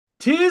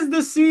'Tis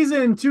the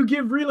season to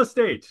give real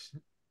estate.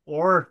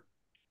 Or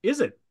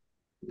is it?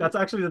 That's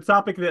actually the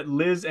topic that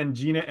Liz and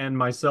Gina and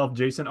myself,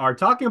 Jason, are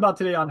talking about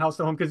today on House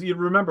to Home. Because you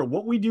remember,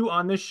 what we do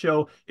on this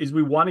show is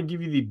we want to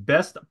give you the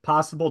best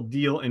possible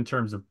deal in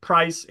terms of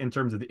price, in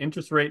terms of the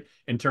interest rate,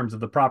 in terms of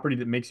the property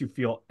that makes you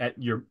feel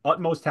at your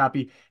utmost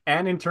happy,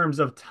 and in terms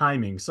of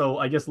timing. So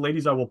I guess,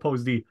 ladies, I will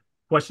pose the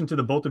question to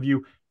the both of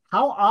you.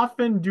 How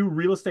often do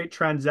real estate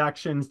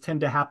transactions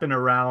tend to happen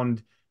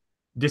around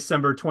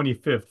December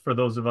 25th for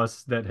those of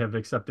us that have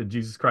accepted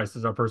Jesus Christ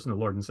as our personal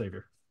Lord and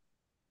Savior?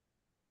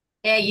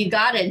 Yeah, you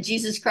got it.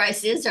 Jesus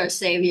Christ is our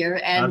Savior,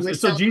 and we're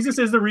So celebrating. Jesus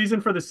is the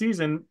reason for the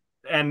season,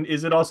 and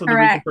is it also the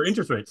reason for Correct.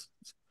 interest rates?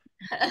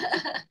 Not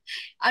for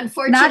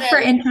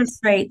Unfortunately, interest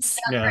rates.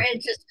 not for Yeah,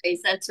 interest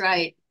rates. That's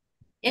right.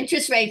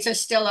 Interest rates are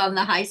still on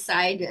the high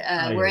side.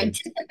 I We're hear you.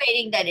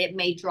 anticipating that it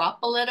may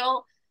drop a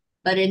little,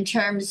 but in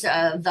terms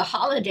of the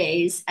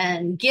holidays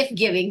and gift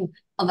giving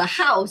of a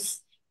house,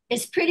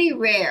 it's pretty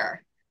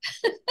rare.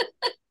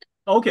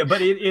 Okay,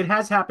 but it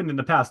has happened in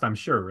the past, I'm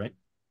sure, right?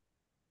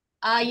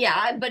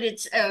 Yeah, but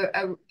it's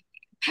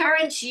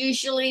parents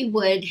usually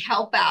would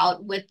help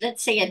out with,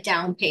 let's say, a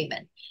down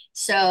payment.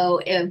 So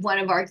if one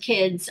of our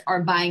kids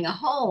are buying a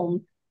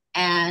home,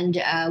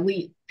 and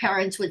we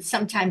parents would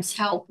sometimes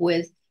help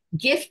with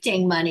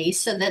gifting money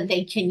so that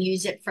they can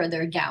use it for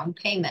their down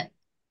payment.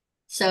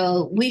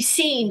 So we've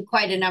seen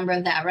quite a number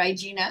of that, right,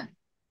 Gina?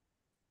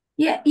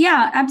 Yeah,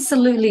 yeah,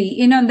 absolutely.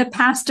 In the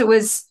past it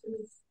was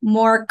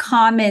more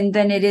common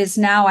than it is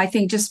now. I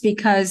think just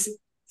because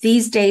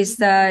these days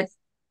the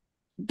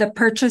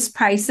purchase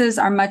prices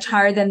are much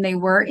higher than they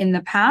were in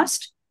the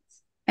past.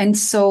 And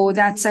so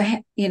that's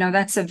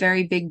a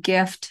very big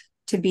gift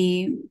to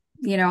be,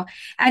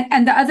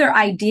 and the other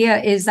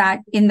idea is that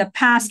in the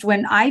past,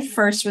 when I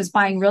first was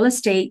buying real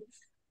estate,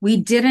 we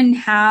didn't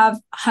have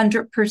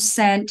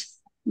 100%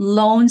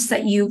 loans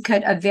that you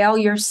could avail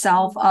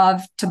yourself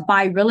of to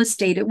buy real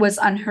estate. It was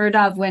unheard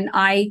of when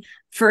I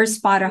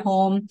first bought a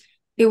home.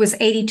 It was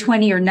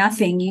 80-20 or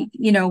nothing.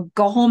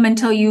 Go home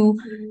until you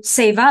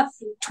save up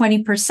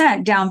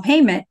 20% down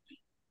payment.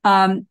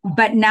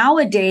 But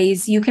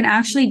nowadays, you can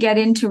actually get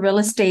into real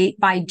estate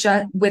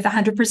with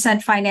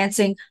 100%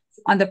 financing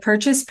on the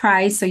purchase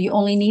price. So you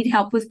only need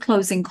help with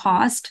closing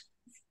cost.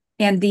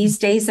 And these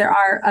days, there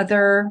are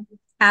other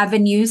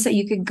avenues that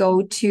you could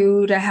go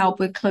to help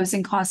with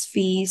closing cost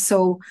fees.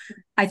 So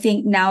I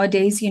think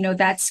nowadays,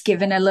 that's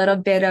given a little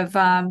bit of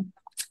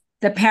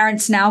the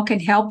parents now can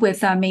help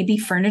with maybe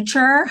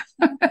furniture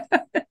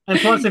And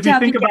plus, if to you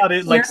help you think get about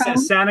it, your like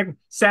home.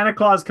 Santa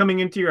Claus coming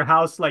into your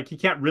house, like he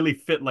can't really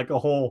fit like a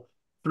whole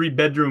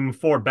three-bedroom,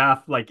 four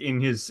bath like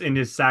in his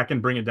sack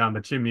and bring it down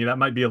the chimney. That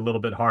might be a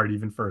little bit hard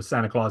even for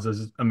Santa Claus,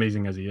 as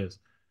amazing as he is.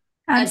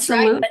 That's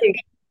right. But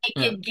Absolutely. they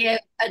Yeah, could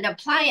get an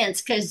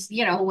appliance because,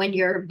 when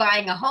you're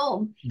buying a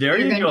home, there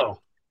you're you going to go.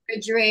 need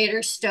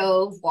refrigerator,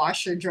 stove,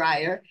 washer,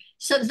 dryer.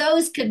 So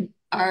those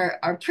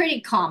are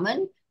pretty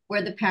common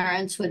where the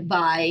parents would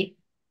buy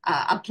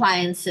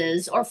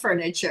appliances or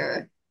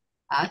furniture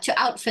to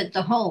outfit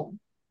the home,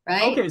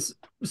 right? Okay,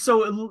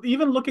 so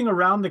even looking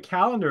around the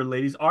calendar,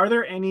 ladies, are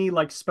there any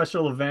like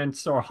special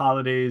events or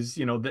holidays,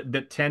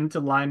 that tend to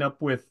line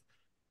up with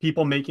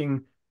people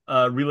making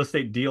real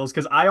estate deals?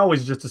 Because I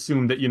always just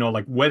assumed that,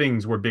 like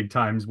weddings were big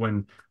times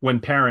when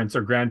parents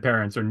or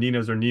grandparents or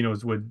ninas or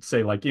ninos would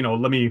say like,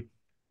 let me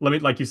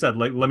like you said,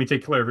 like let me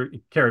take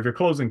care of your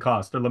closing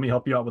costs, or let me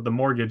help you out with the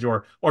mortgage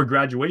or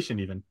graduation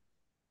even.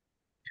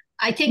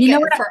 I think You know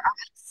what? for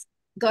us,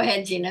 go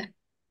ahead, Gina.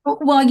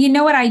 Well, you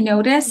know what I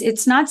notice?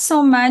 It's not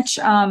so much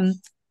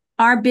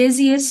our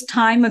busiest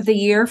time of the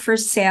year for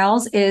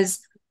sales is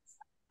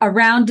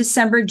around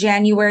December,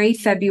 January,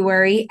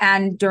 February,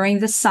 and during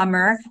the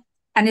summer.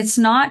 And it's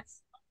not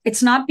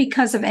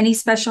because of any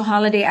special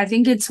holiday. I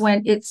think it's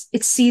when it's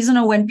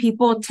seasonal when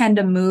people tend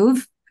to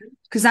move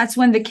because that's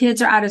when the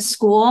kids are out of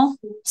school.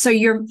 So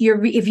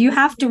if you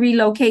have to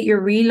relocate,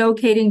 you're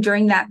relocating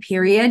during that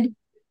period.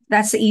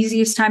 That's the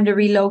easiest time to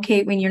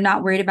relocate when you're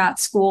not worried about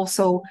school.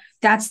 So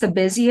that's the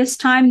busiest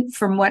time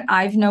from what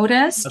I've That's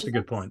noticed. a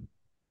good point.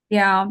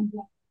 Yeah.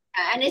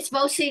 And it's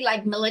mostly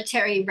like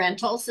military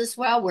rentals as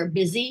well. We're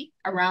busy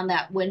around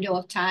that window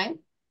of time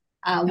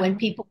when Yeah.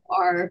 people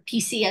are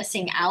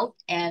PCSing out,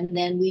 and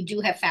then we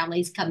do have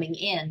families coming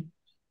in.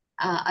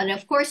 And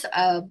of course,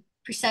 a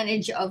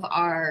percentage of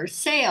our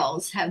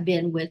sales have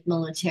been with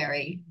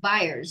military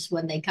buyers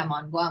when they come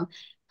on Guam.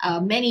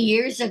 Many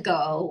years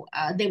ago,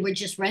 they were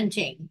just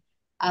renting,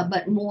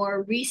 but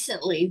more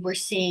recently, we're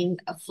seeing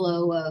a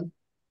flow of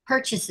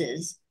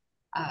purchases.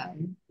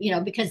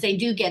 Because they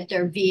do get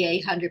their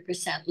VA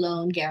 100%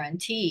 loan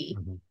guarantee,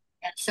 Mhm.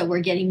 and so we're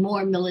getting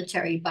more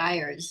military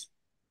buyers.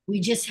 We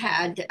just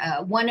had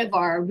one of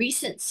our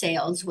recent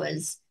sales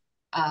was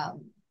a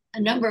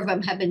number of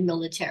them have been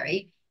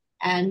military.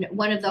 And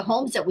one of the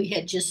homes that we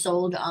had just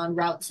sold on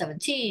Route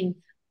 17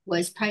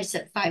 was priced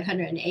at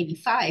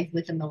 585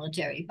 with a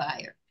military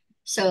buyer.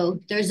 So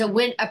there's a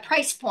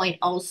price point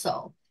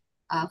also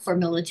for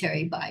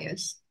military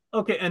buyers.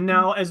 Okay, and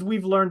now as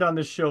we've learned on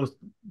this show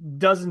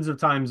dozens of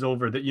times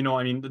over that,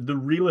 I mean, the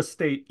real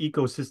estate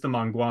ecosystem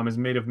on Guam is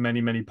made of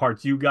many, many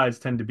parts. You guys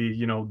tend to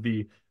be,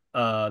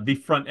 the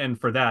front end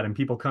for that, and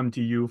people come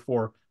to you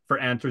for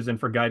answers and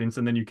for guidance,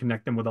 and then you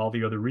connect them with all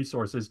the other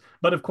resources.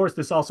 But of course,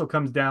 this also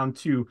comes down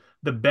to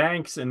the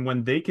banks and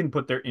when they can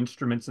put their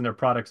instruments and their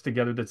products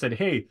together that said,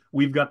 hey,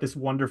 we've got this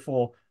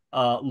wonderful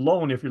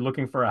loan if you're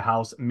looking for a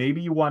house.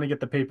 Maybe you want to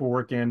get the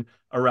paperwork in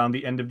around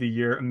the end of the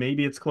year.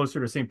 Maybe it's closer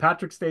to St.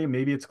 Patrick's Day.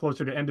 Maybe it's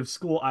closer to end of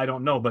school. I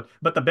don't know.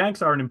 But the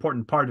banks are an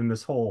important part in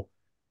this whole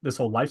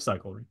life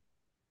cycle.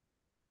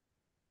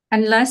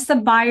 Unless the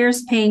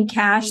buyer's paying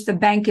cash, the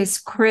bank is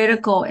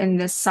critical in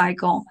this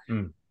cycle.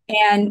 Mm.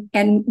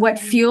 And what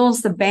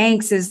fuels the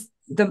banks is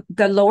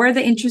the lower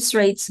the interest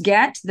rates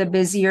get, the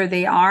busier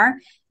they are.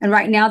 And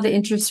right now the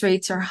interest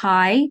rates are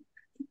high.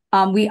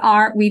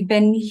 We've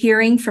been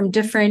hearing from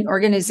different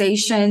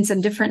organizations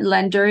and different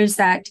lenders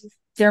that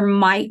there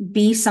might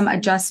be some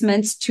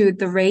adjustments to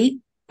the rate,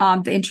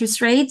 the interest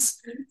rates.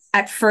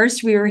 At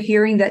first, we were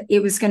hearing that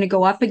it was going to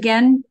go up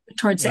again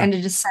towards the end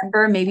of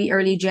December, maybe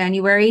early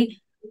January.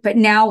 But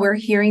now we're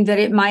hearing that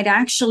it might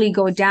actually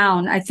go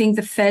down. I think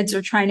the feds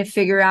are trying to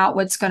figure out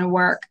what's going to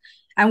work.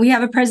 And we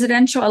have a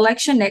presidential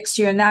election next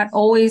year, and that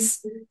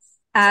always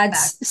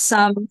adds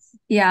some,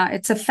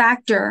 it's a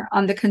factor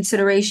on the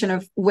consideration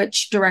of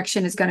which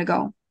direction is going to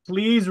go.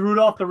 Please,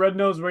 Rudolph the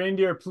Red-Nosed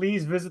Reindeer,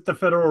 please visit the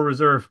Federal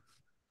Reserve.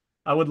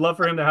 I would love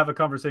for him to have a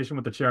conversation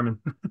with the chairman.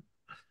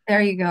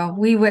 There you go.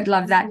 We would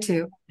love that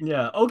too.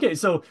 Yeah. Okay.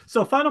 So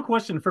final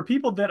question for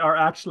people that are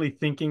actually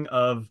thinking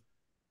of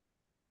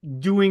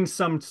doing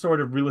some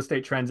sort of real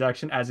estate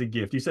transaction as a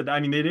gift. You said, I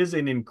mean, it is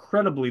an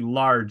incredibly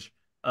large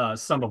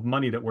sum of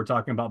money that we're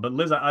talking about. But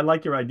Liz, I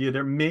like your idea.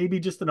 There may be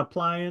just an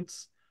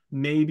appliance,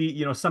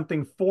 maybe,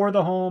 something for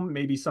the home,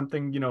 maybe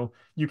something,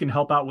 you can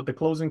help out with the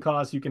closing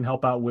costs. You can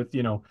help out with,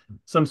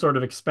 some sort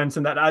of expense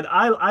in that.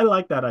 I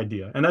like that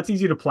idea. And that's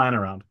easy to plan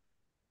around.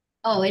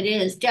 Oh, it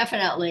is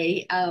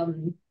definitely.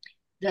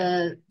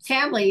 The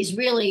families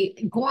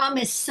really, Guam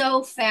is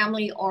so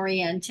family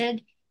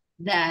oriented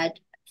that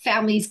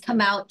families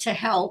come out to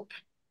help,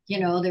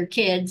 their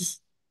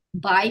kids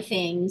buy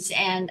things.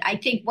 And I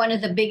think one of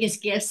the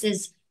biggest gifts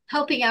is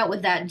helping out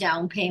with that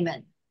down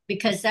payment,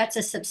 because that's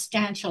a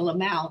substantial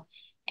amount.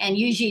 And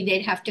usually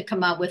they'd have to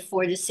come out with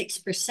 4 to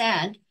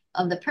 6%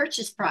 of the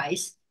purchase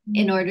price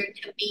in order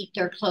to meet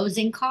their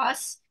closing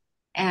costs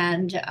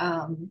and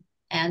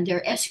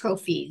their escrow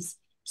fees.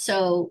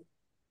 So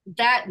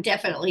that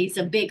definitely is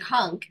a big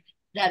hunk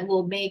that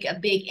will make a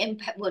big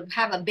impact, would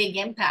have a big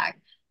impact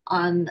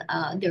on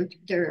their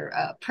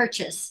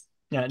purchase.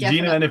 Yeah, definitely.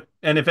 Gina,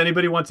 and if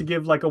anybody wants to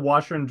give like a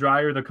washer and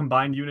dryer, the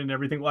combined unit and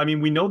everything, well, I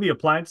mean, we know the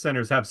appliance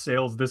centers have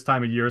sales this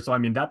time of year, so I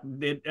mean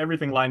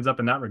everything lines up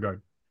in that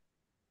regard.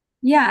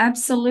 Yeah,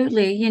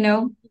 absolutely.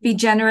 Be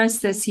generous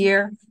this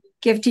year.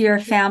 Give to your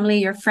family,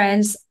 your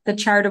friends, the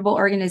charitable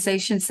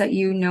organizations that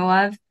you know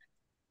of.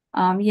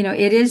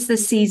 It is the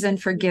season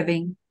for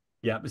giving.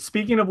 Yeah. But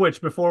speaking of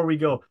which, before we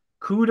go,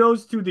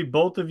 kudos to the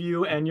both of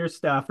you and your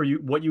staff for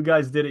what you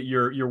guys did at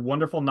your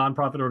wonderful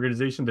nonprofit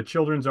organization, the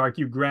Children's Ark.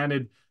 You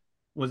granted,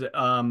 was it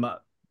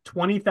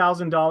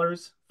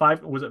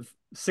 $20,000? Was it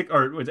 6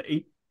 or was it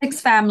 8?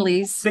 6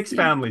 families. 6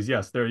 families.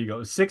 Yes, there you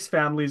go. 6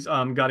 families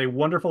got a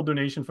wonderful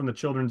donation from the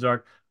Children's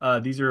Ark.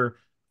 These are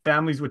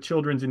families with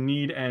children in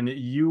need, and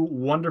you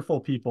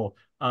wonderful people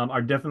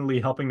are definitely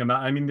helping them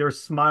out. I mean,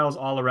 there's smiles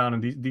all around,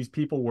 and these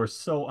people were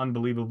so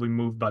unbelievably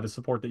moved by the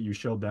support that you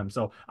showed them.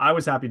 So I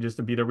was happy just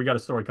to be there. We got a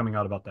story coming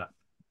out about that.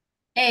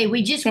 Hey,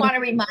 we just want to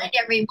remind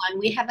everyone,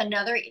 we have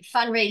another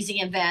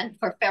fundraising event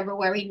for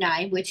February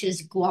 9, which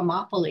is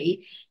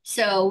Guamopoly.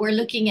 So we're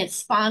looking at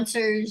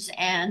sponsors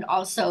and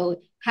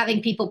also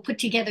having people put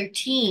together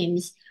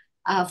teams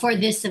for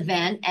this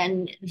event.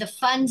 And the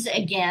funds,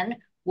 again,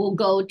 will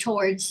go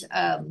towards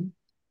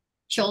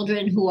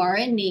children who are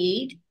in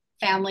need,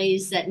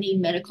 families that need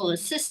medical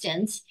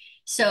assistance.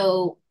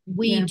 So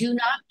we do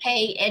not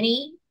pay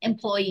any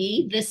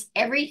employee.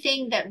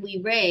 Everything that we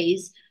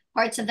raise,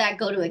 parts of that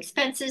go to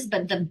expenses,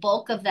 but the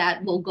bulk of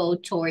that will go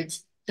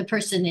towards the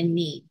person in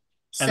need.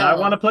 And I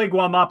want to play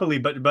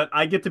Guamopoly, but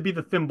I get to be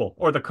the thimble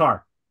or the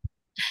car.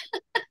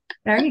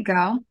 There you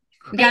go.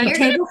 We got a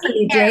table for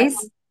you, Jace.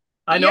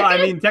 I know.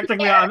 I mean,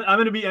 technically, I'm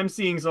going to be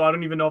emceeing, so I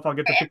don't even know if I'll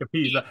get to pick a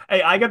piece. But,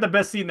 hey, I got the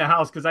best seat in the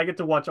house because I get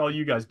to watch all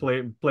you guys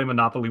play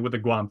Monopoly with the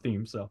Guam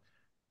theme. So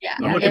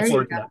I'm looking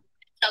forward to that.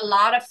 It's a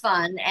lot of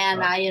fun,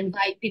 and I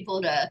invite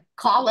people to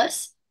call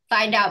us,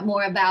 find out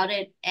more about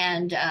it,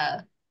 and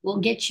we'll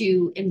get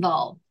you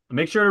involved.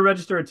 Make sure to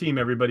register a team,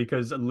 everybody,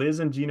 because Liz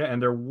and Gina and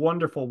their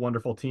wonderful,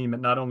 wonderful team at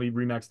not only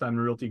RE/MAX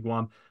Diamond Realty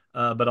Guam,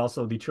 but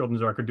also the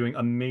Children's Ark are doing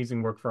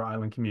amazing work for our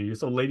island community.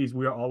 So, ladies,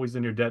 we are always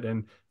in your debt,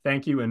 and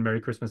thank you, and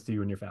Merry Christmas to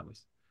you and your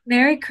families.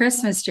 Merry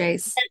Christmas,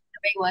 Jace.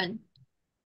 Everyone.